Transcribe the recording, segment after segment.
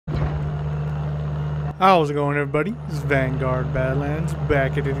How's it going, everybody? This is Vanguard Badlands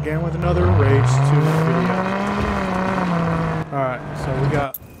back at it again with another Rage 2 video. Alright, so we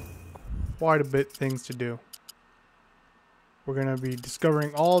got quite a bit things to do. We're going to be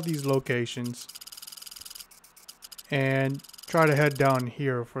discovering all these locations and try to head down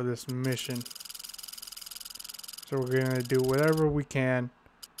here for this mission. So we're going to do whatever we can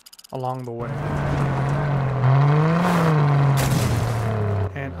along the way.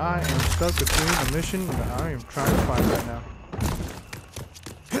 And I am stuck between a mission that I am trying to find right now.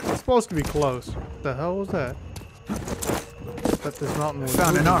 It's supposed to be close. What the hell was that? That this mountain was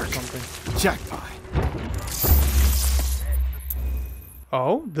found an arc. Or something. Jackpot.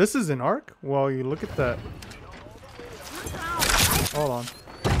 Oh, this is an arc? Well, you look at that. Hold on.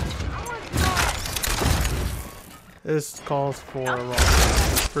 This calls for a rock.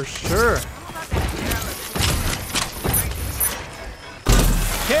 For sure.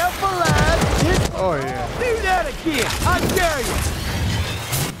 Careful, lad. Oh, yeah. Do that again. I dare you.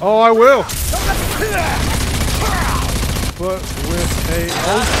 Oh, I will. But with a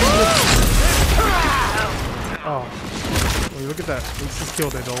oh, well, look at that. We just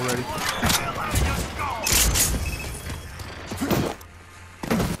killed it already.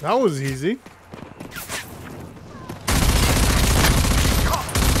 That was easy.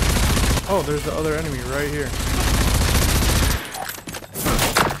 Oh, there's the other enemy right here.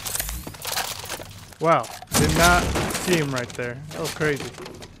 Wow, did not see him right there. That was crazy.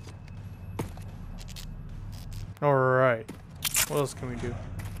 Alright, what else can we do?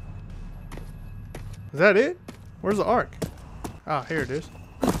 Is that it? Where's the arc? Ah, here it is.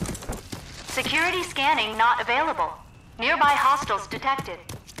 Security scanning not available. Nearby hostiles detected.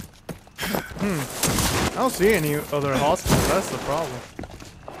 I don't see any other hostiles, that's the problem.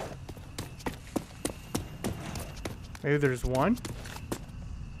 Maybe there's one?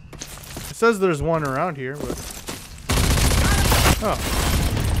 It says there's one around here, but... Oh.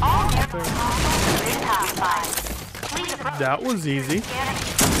 That was easy.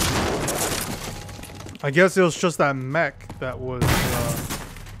 I guess it was just that mech that was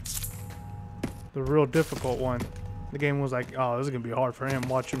the real difficult one. The game was like, oh, this is going to be hard for him.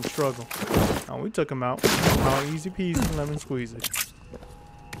 Watch him struggle. Oh, we took him out. Oh, easy peasy, lemon squeezy.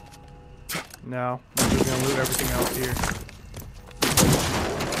 Now, we're just going to loot everything else here.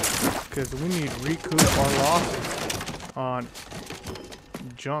 Because we need to recoup our losses on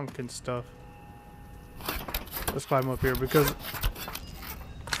junk and stuff. Let's climb up here because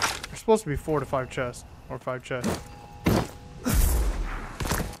there's supposed to be 4 to 5 chests. Or 5 chests.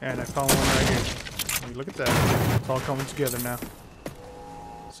 And I found one right here. I mean, look at that. It's all coming together now.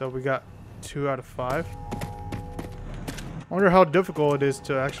 So we got 2 out of 5. I wonder how difficult it is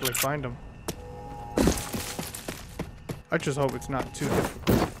to actually find them. I just hope it's not too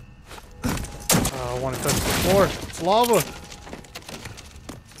difficult. I want to touch the floor. It's lava.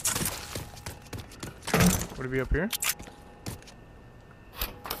 Would it be up here?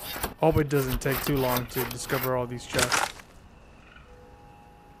 Hope it doesn't take too long to discover all these chests.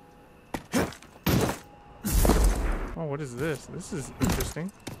 Oh, what is this? This is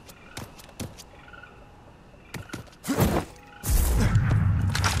interesting.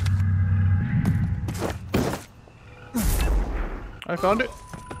 I found it.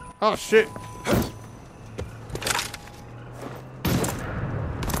 Oh, shit.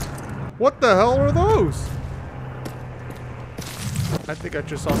 What the hell are those? I think I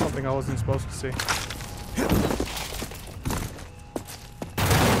just saw something I wasn't supposed to see.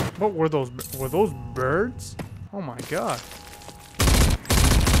 What were those? Were those birds? Oh my god.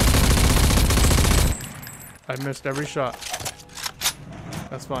 I missed every shot.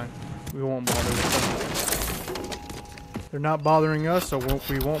 That's fine. We won't bother with them. They're not bothering us, so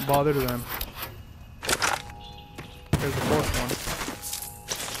we won't bother them. There's the 4th one.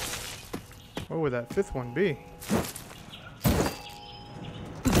 Where would that 5th one be?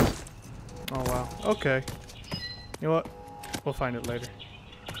 Oh wow. Okay. You know what? We'll find it later.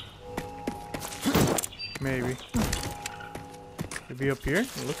 Maybe. Could be up here?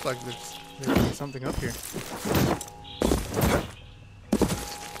 It looks like there's gonna be something up here.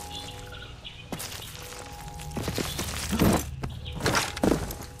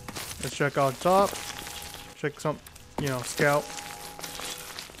 Let's check on top. Check some, you know, scout.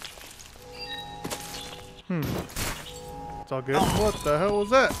 It's all good. What the hell was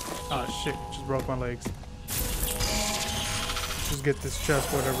that? Oh shit, just broke my legs. Just get this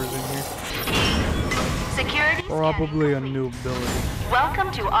chest, whatever's in here. Security Probably a new ability.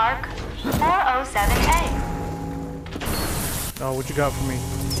 Welcome to ARC 407A. Oh, what you got for me?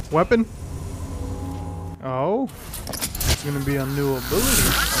 Weapon? Oh. It's gonna be a new ability.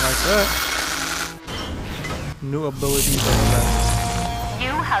 I like that. new abilities unlocked. You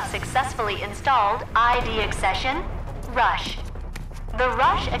have successfully installed ID accession, Rush. The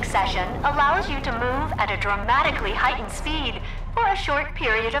Rush accession allows you to move at a dramatically heightened speed for a short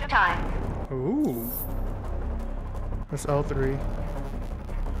period of time. Ooh. Press L3.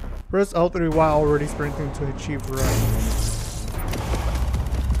 Press L3 while already sprinting to achieve Rush.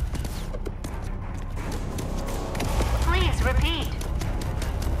 Please repeat.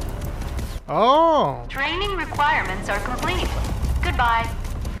 Oh! Training requirements are complete. Goodbye.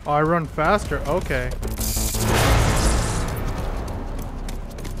 Oh, I run faster. Okay.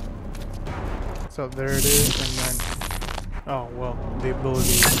 So there it is, and then... Oh, well, the ability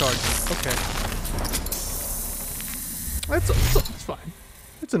is charged. Okay. It's fine.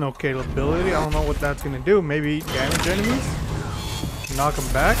 It's an okay ability. I don't know what that's gonna do. Maybe damage enemies? Knock them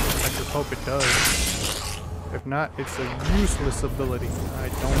back? I just hope it does. If not, it's a useless ability. I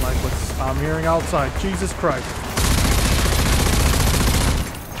don't like what I'm hearing outside. Jesus Christ.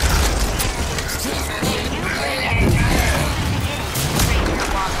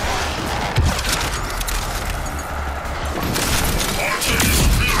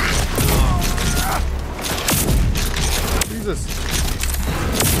 Jesus.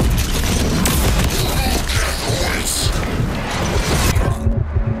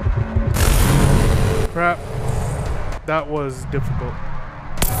 Crap. That was difficult.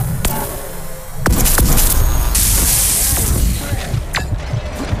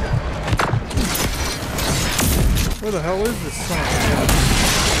 Where the hell is this son of a gun?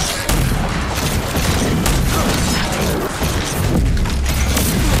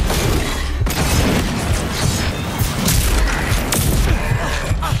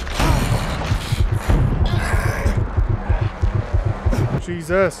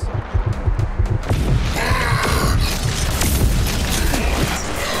 Jesus.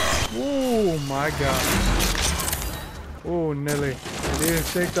 Oh my god. Oh, Nelly. I didn't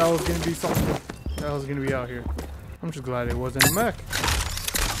think that was gonna be something that was gonna be out here. I'm just glad it wasn't a mech.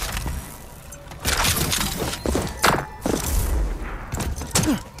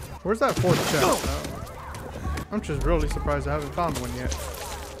 Where's that fourth chest? I'm just really surprised I haven't found one yet.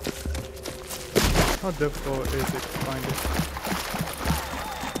 How difficult is it to find it?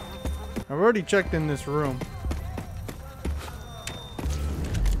 I've already checked in this room.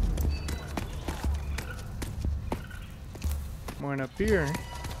 Going up here.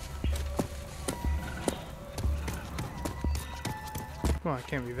 Well, it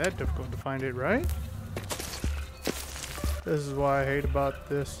can't be that difficult to find it, right? This is what I hate about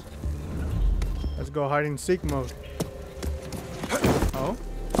this. Let's go hide and seek mode. Oh,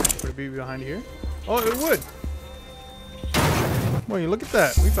 would it be behind here? Oh, it would. Well, you look at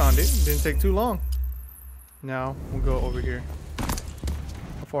that. We found it. It didn't take too long. Now we'll go over here.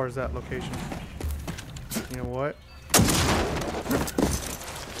 How far is that location? You know what?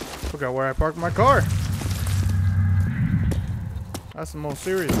 Forgot where I parked my car. That's the most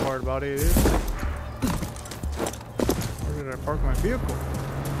serious part about it is. Where did I park my vehicle?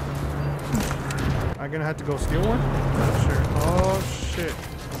 Am I gonna have to go steal one? Sure. Oh shit.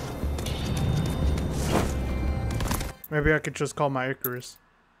 Maybe I could just call my Icarus.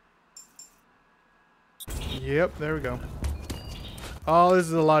 Yep, there we go. Oh, this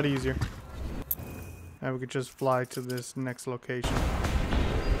is a lot easier. Now we could just fly to this next location.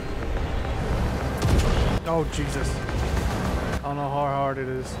 Oh, Jesus. I don't know how hard it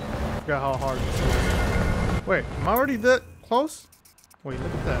is. I forgot how hard this is. Wait, am I already that close? Wait,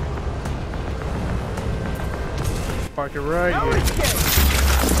 look at that. Just park it right here.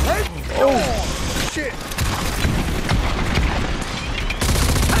 Oh, shit.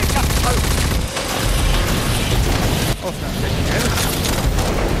 Oh, it's not taking damage.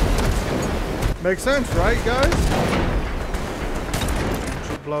 Makes sense, right, guys?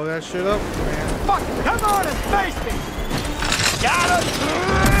 Should blow that shit up, man. Fuck! Come on and face me! Got it!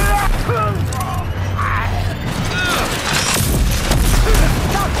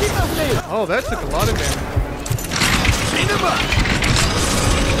 Now keep us near! Oh, that took a lot of damage. Beat him up!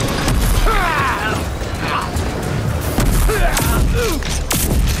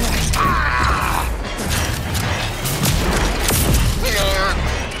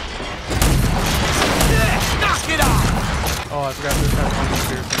 Knock it off! Oh, I forgot this has one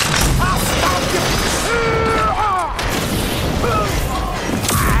here.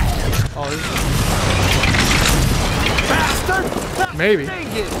 Oh, this is... Bastard! Maybe.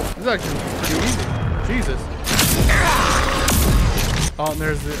 This is actually too easy. Jesus. Oh, and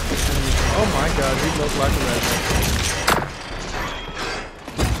there's the... Oh my god, he looks like a red.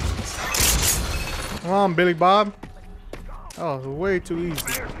 Come on, Billy Bob. Oh, it's way too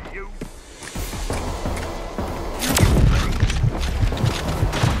easy.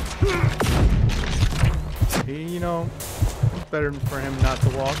 He, you know, it's better for him not to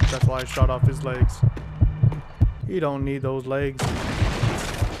walk. That's why I shot off his legs. He don't need those legs.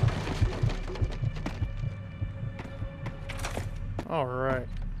 Alright.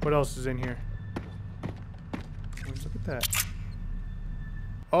 What else is in here? Let's look at that.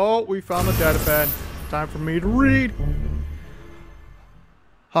 Oh, we found the data pad. Time for me to read.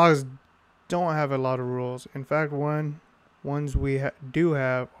 Hogs don't have a lot of rules. In fact, ones we do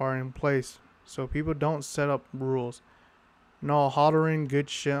have are in place. So people don't set up rules. No hollering good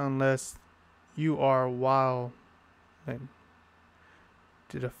shit unless you are wild.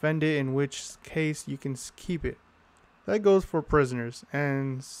 To defend it, in which case you can keep it. That goes for prisoners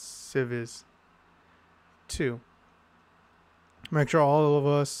and civvies too. Make sure all of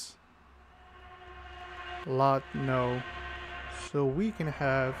us lot know so we can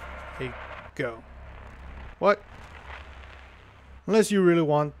have a go. What? Unless you really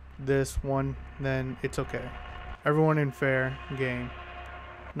want this one, then it's okay. Everyone in fair game.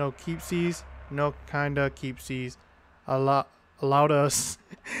 No keepsies, no kinda keepsies. Allowed us.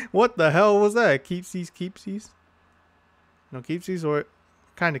 What the hell was that? Keepsies? No keepsies or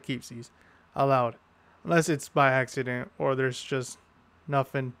kinda keepsies. Allowed. Unless it's by accident or there's just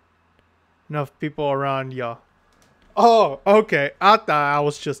enough people around y'all. Oh, okay. I thought I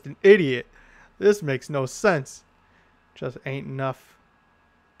was just an idiot. This makes no sense. Just ain't enough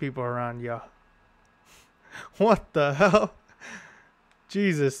people around y'all. What the hell?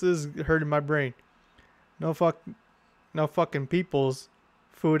 Jesus, this is hurting my brain. No fucking people's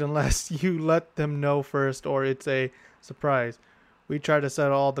food unless you let them know first or it's a surprise. We try to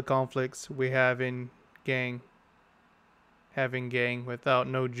settle all the conflicts we have in gang. Having gang without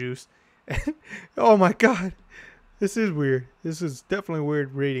no juice. Oh my god. This is weird. This is definitely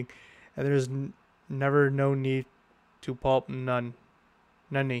weird reading. And there's never no need to pulp none.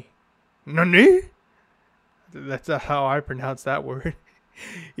 Nunny. Nunny? That's how I pronounce that word.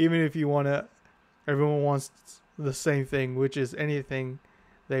 Even if you want to, everyone wants the same thing, which is anything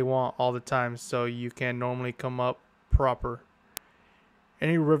they want all the time, so you can normally come up proper.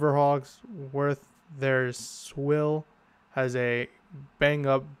 Any river hogs worth their swill has a bang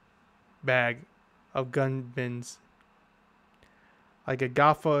up bag of gun bins, like a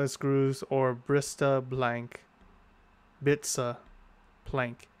gaffa screws or brista blank, bitsa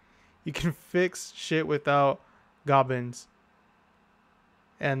plank. You can fix shit without goblins.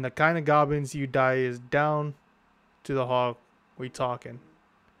 And the kind of goblins you die is down to the hog we talking.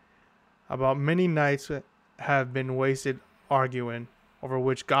 About many nights have been wasted arguing over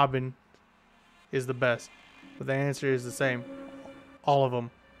which goblin is the best. But the answer is the same. All of them.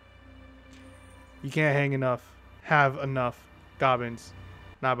 You can't have enough goblins.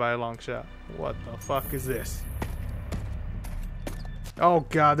 Not by a long shot. What the fuck is this? Oh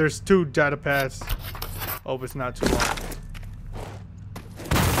god, there's 2 data pads. Hope it's not too long.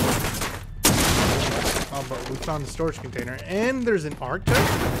 Oh, but we found the storage container. And there's an architect?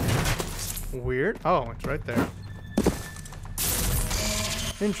 Weird. Oh, it's right there.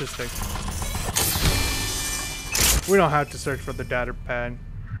 Interesting. We don't have to search for the data pad.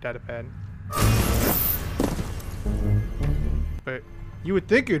 But you would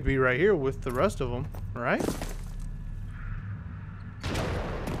think it would be right here with the rest of them, right?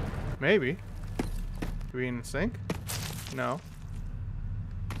 Maybe. Are we in sync? No.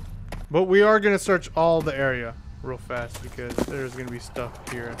 But we are going to search all the area real fast because there's going to be stuff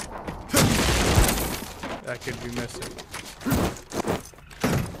here that could be missing.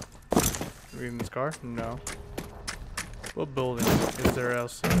 Are we in this car? No. What building is there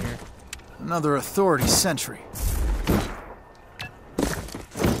else in here? Another authority sentry.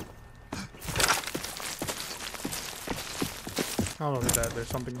 Oh, look at that. There's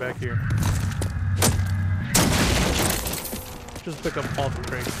something back here. Just pick up all the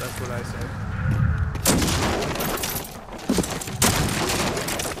crates. That's what I said.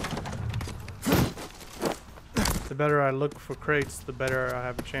 The better I look for crates, the better I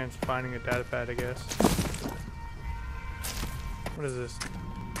have a chance of finding a data pad, I guess. What is this?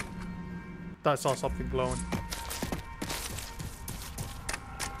 Thought I saw something glowing.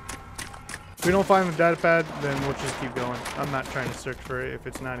 If we don't find the data pad, then we'll just keep going. I'm not trying to search for it if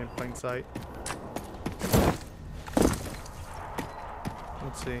it's not in plain sight.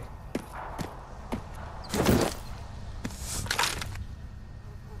 Let's see.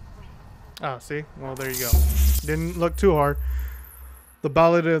 Oh, see? Well, there you go. Didn't look too hard. The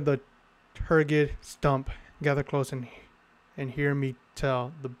Ballad of the Turgid Stump. Gather close and hear me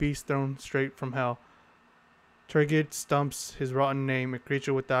tell. The beast thrown straight from hell. Turgid stumps his rotten name, a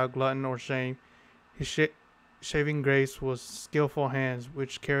creature without glutton or shame. shaving grace was skillful hands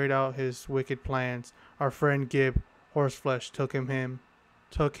which carried out his wicked plans. Our friend Gib, Horseflesh, took him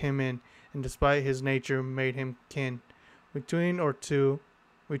in, and despite his nature, made him kin. Between the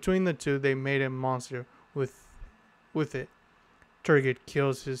two, they made a monster. With it, Turgid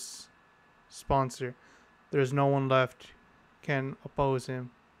kills his sponsor. There is no one left can oppose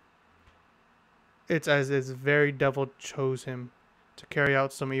him. It's as if the very devil chose him to carry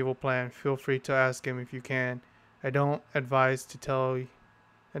out some evil plan. Feel free to ask him if you can. I don't advise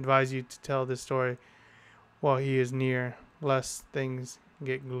you to tell this story while he is near, lest things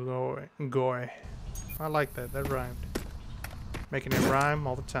get gory. I like that. That rhymed. Making it rhyme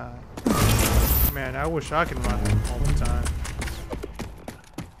all the time. Man, I wish I could rhyme all the time.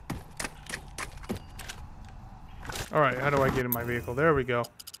 Alright, how do I get in my vehicle? There we go.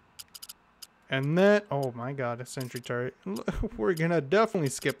 And then, oh my god, a sentry turret. We're gonna definitely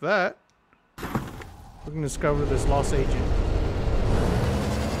skip that. We're gonna discover this lost agent.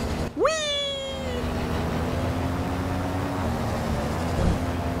 Whee!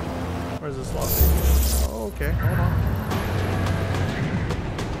 Where's this lost agent? Oh, okay, hold on.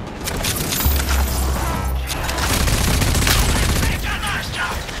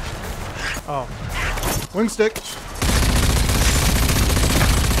 Oh. Wing stick.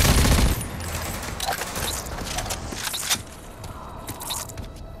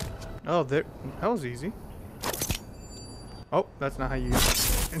 Oh, there. That was easy. Oh, that's not how you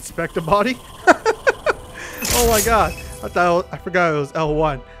inspect a body. Oh my god. I forgot it was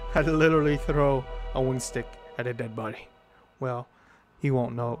L1. I had to literally throw a wing stick at a dead body. Well, he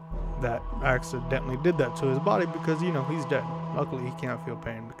won't know that I accidentally did that to his body because, you know, he's dead. Luckily, he can't feel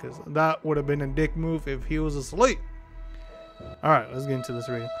pain because that would have been a dick move if he was asleep. Alright, let's get into this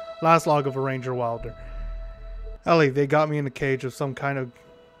reading. Last log of a Ranger Wilder. Ellie, they got me in a cage of some kind.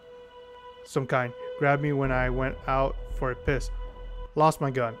 Grabbed me when I went out for a piss. Lost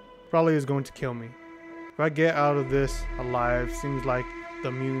my gun. Probably is going to kill me. If I get out of this alive, seems like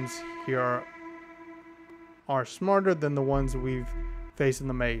the mutants here are smarter than the ones we've faced in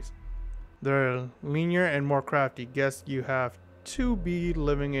the maze. They're leaner and more crafty. Guess you have to be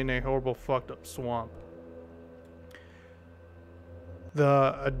living in a horrible fucked up swamp.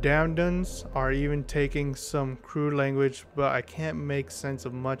 The Adamdans are even taking some crude language, but I can't make sense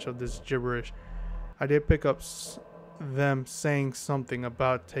of much of this gibberish. I did pick up them saying something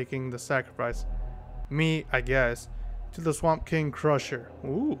about taking the sacrifice. Me, I guess, to the Swamp King Crusher.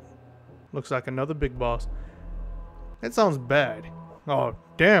 Ooh, looks like another big boss. It sounds bad. Oh,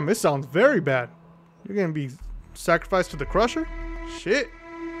 damn, it sounds very bad. You're gonna be sacrificed to the Crusher? Shit.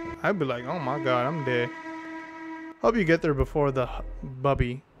 I'd be like, oh my god, I'm dead. Hope you get there before the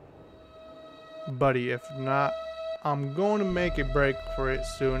buddy. If not, I'm going to make a break for it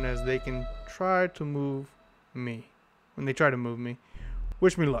soon as they can try to move me. When they try to move me.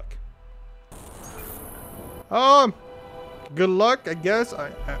 Wish me luck. Good luck, I guess.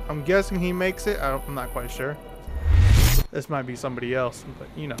 I'm guessing he makes it. I'm not quite sure. This might be somebody else, but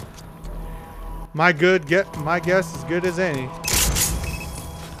you know. My guess is good as any.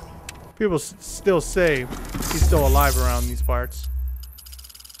 People still say he's still alive around these parts.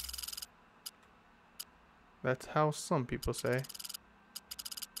 That's how some people say.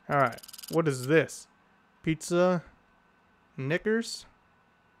 Alright, what is this? Pizza Knickers?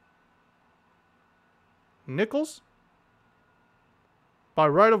 Nickels? By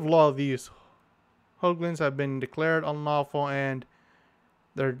right of law, these Hoglins have been declared unlawful and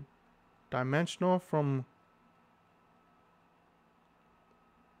they're dimensional from...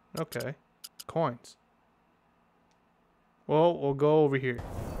 Okay. Coins. Well, we'll go over here.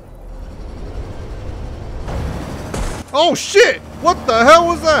 Oh shit! What the hell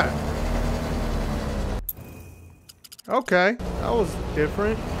was that? Okay, that was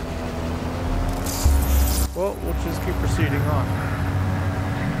different. Well, we'll just keep proceeding on.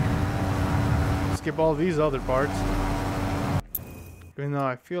 Skip all these other parts. Even though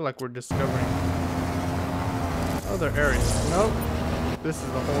I feel like we're discovering other areas. Nope. This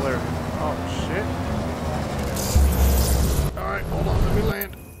is the whole area. Oh shit. Alright, hold on, let me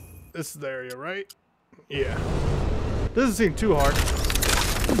land. This is the area, right? Yeah. Doesn't seem too hard.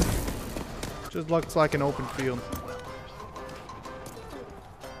 Just looks like an open field.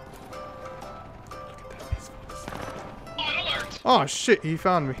 Oh shit, he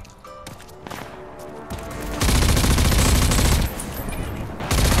found me.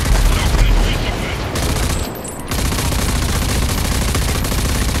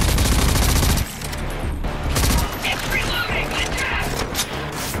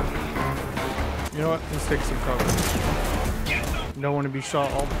 You know what? Let's take some cover. Don't want to be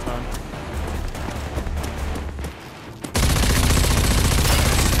shot all the time.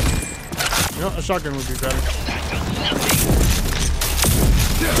 You know, a shotgun would be better.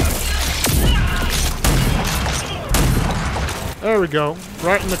 There we go.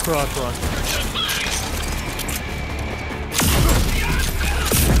 Right in the crotch rock.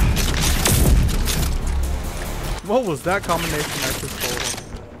 What was that combination I just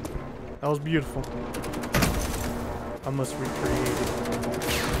pulled? That was beautiful. I must recreate it.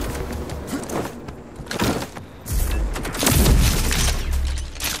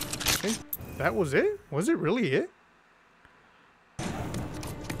 Okay, that was it? Was it really it?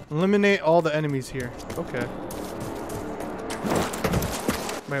 Eliminate all the enemies here. Okay.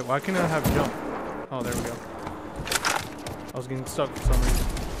 Wait, why can't I have jump? Oh, there we go. I was getting stuck for some reason.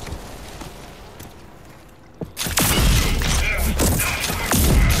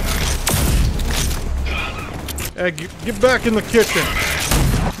 Hey, get back in the kitchen.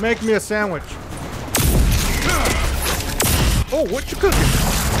 Make me a sandwich. Oh, what you cooking?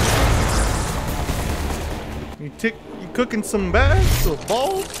 You cooking some bags or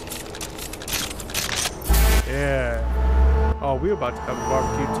balls? Yeah. Oh, we're about to have a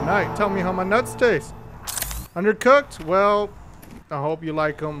barbecue tonight. Tell me how my nuts taste. Undercooked? Well, I hope you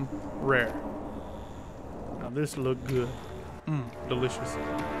like them rare. Now this look good. Delicious.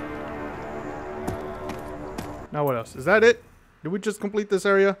 Now what else? Is that it? Did we just complete this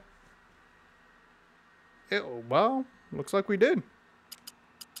area? Well, looks like we did.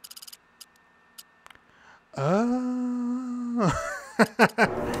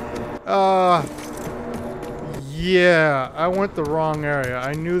 Yeah, I went the wrong area.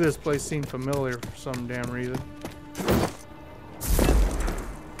 I knew this place seemed familiar for some damn reason.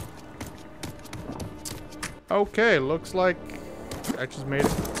 Okay, looks like I just made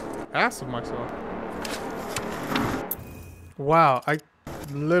an ass of myself. Wow, I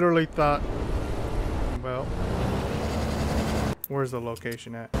literally thought, well, where's the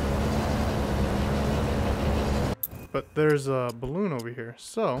location at? But there's a balloon over here,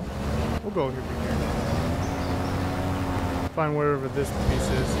 so we'll go over here. Find wherever this piece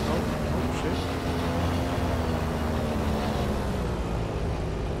is. Oh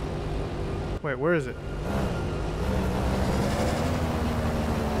shit. Wait, where is it?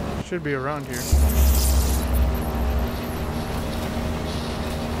 Should be around here.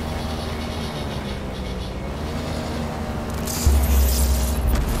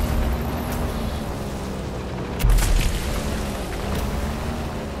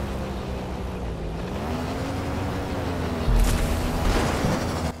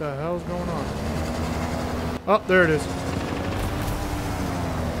 What the hell's going on? Oh, there it is.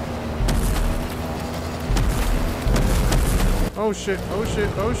 Oh shit, oh shit,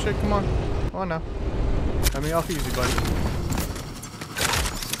 oh shit, come on. Come on now. Let me off easy, buddy.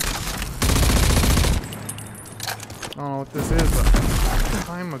 I don't know what this is, but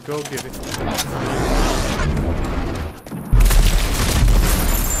I'm gonna go get it.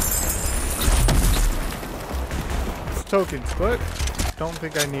 It's tokens, but don't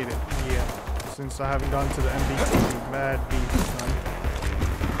think I need it yet, since I haven't gone to the MBT Mad Beast.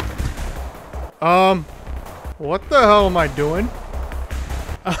 What the hell am I doing?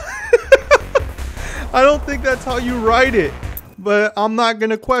 I don't think that's how you write it, but I'm not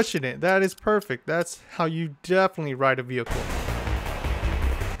gonna question it. That is perfect. That's how you definitely ride a vehicle.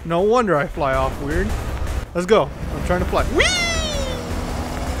 No wonder I fly off weird. Let's go. I'm trying to fly. Whee!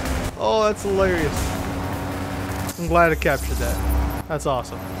 Oh, that's hilarious. I'm glad I captured that. That's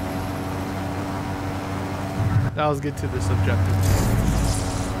awesome. Now let's get to this objective.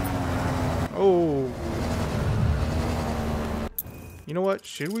 Oh. You know what?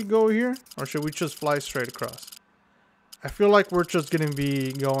 Should we go here? Or should we just fly straight across? I feel like we're just going to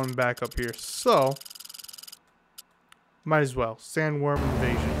be going back up here. So, might as well. Sandworm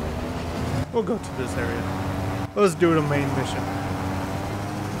invasion. We'll go to this area. Let's do the main mission.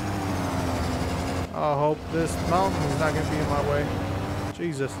 I hope this mountain is not going to be in my way.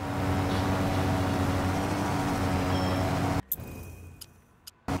 Jesus.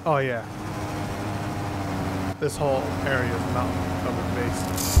 Oh yeah. This whole area is mountain covered base.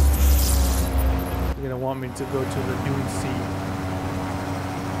 You're gonna want me to go to the Dune Sea.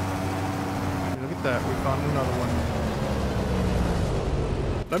 Look at that, we found another one.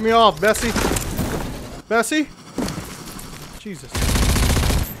 Let me off, Bessie! Bessie? Jesus.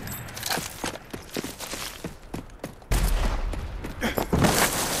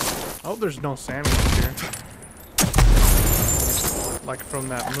 Oh, there's no sandwich here. Like from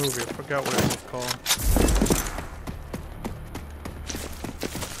that movie, I forgot what it was called.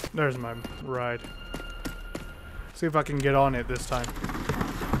 There's my ride. See if I can get on it this time.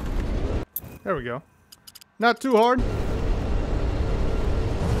 There we go. Not too hard.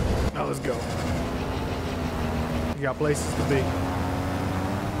 Now let's go. We got places to be.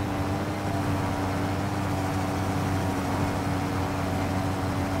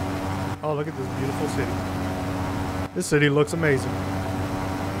 Oh, look at this beautiful city. This city looks amazing.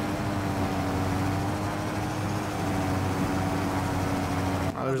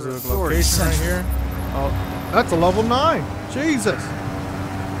 Oh, there's a location right here. Oh, that's a level 9. Jesus.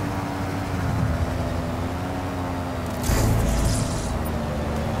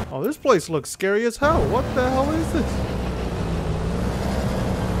 Oh, this place looks scary as hell. What the hell is this?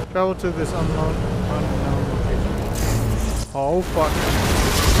 Travel to this unknown location. Oh, fuck.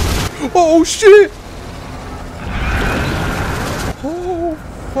 Oh, shit! Oh,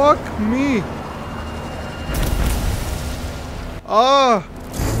 fuck me.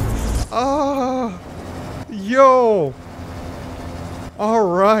 Yo.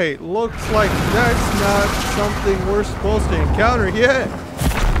 Alright, looks like that's not something we're supposed to encounter yet.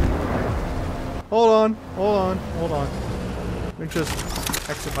 Hold on. Let me just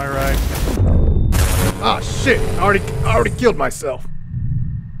exit my ride. Ah, shit! I already killed myself.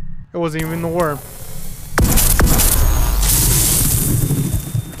 It wasn't even the worm.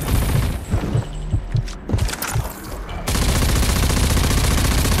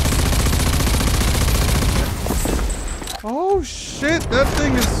 Oh shit, that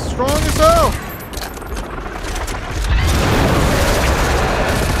thing is strong as hell.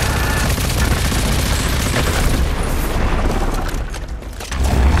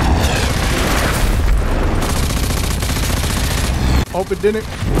 Hope it didn't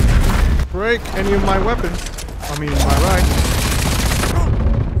break any of my weapons. I mean, my ride.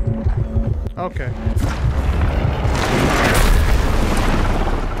 Okay.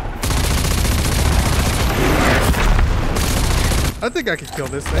 I think I could kill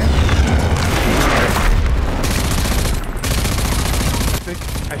this thing. I think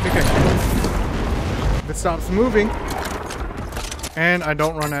I can. If it stops moving, and I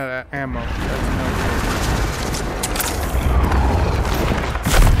don't run out of ammo. That's another thing.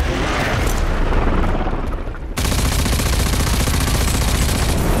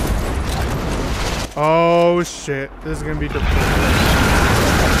 Oh shit! This is gonna be difficult.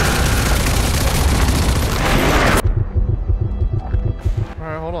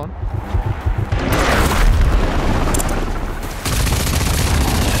 Alright, hold on.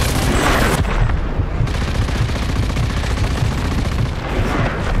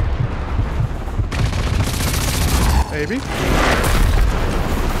 Maybe.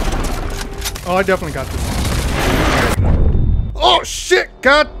 Oh, I definitely got this. Oh shit!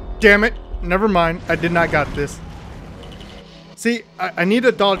 God damn it! Never mind. I did not got this. See, I need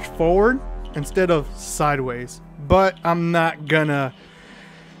to dodge forward instead of sideways. But I'm not gonna...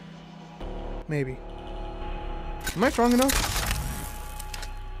 Maybe. Am I strong enough?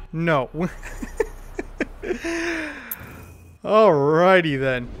 No. Alrighty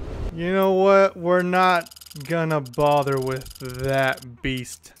then. You know what? We're not gonna bother with that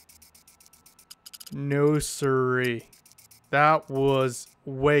beast. No siree. That was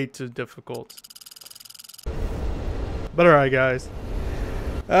way too difficult. But alright guys.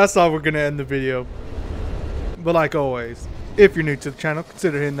 That's how we're gonna end the video. But like always, if you're new to the channel,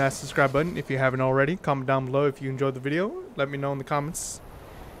 consider hitting that subscribe button. If you haven't already, comment down below if you enjoyed the video. Let me know in the comments.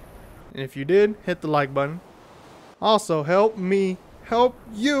 And if you did, hit the like button. Also, help me help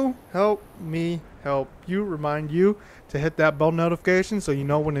you. Remind you to hit that bell notification so you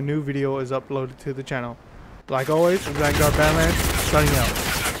know when a new video is uploaded to the channel. Like always, I'm Avalanche, signing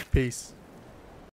out. Peace.